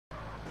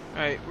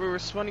Alright, we're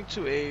responding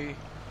to a...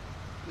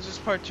 This is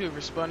part 2 of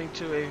responding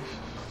to a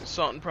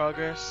assault in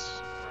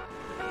progress.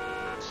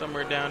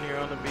 Somewhere down here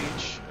on the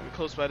beach. I mean,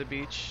 close by the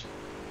beach.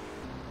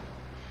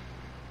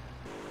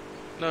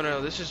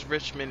 No, this is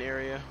Richmond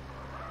area.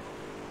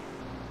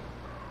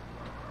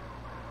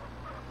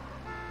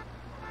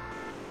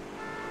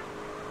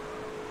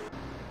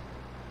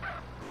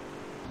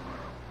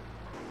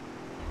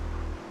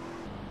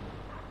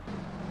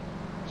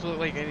 Doesn't look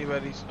like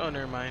anybody's... Oh,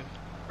 never mind.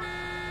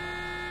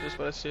 Just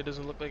what I said,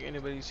 doesn't look like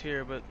anybody's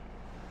here, but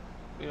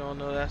we all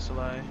know that's a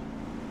lie.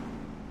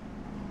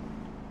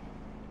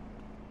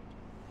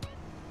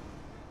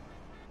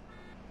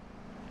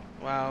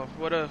 Wow,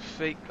 what a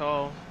fake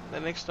call. The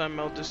next time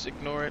I'll just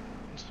ignore it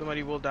and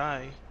somebody will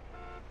die.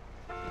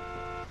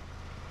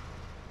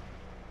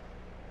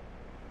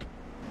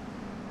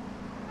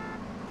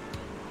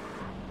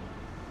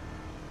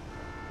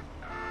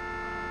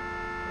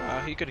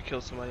 Wow, he could have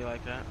killed somebody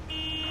like that.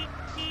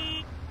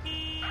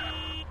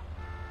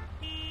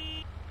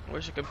 I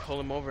wish I could pull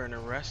him over and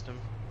arrest him.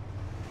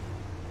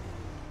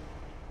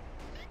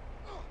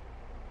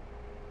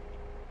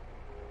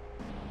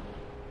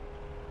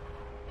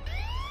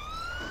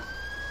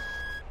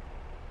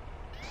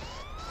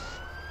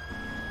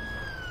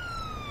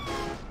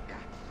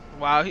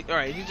 Wow,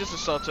 alright, he just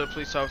assaulted a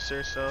police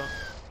officer, so...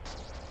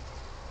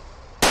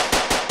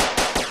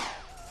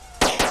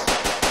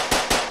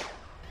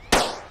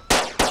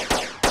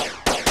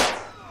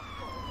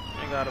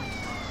 I got him.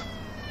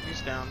 He's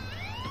down.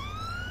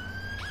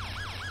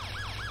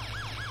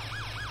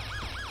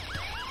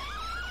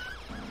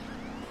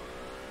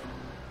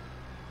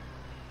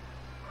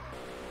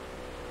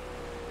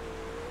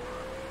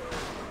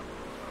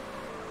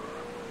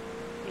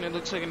 It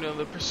looks like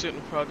another pursuit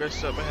in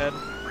progress up ahead.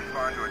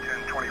 Respond to a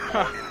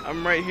 1024.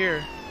 I'm right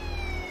here.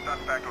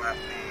 Suspect last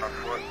seen on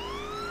foot.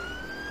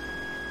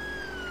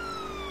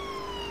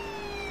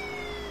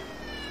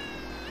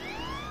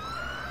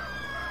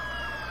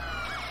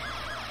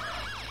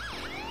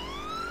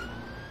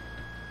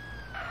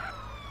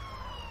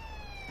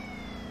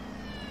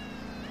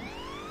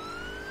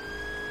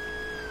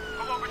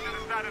 Pull over to the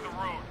side of the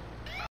road.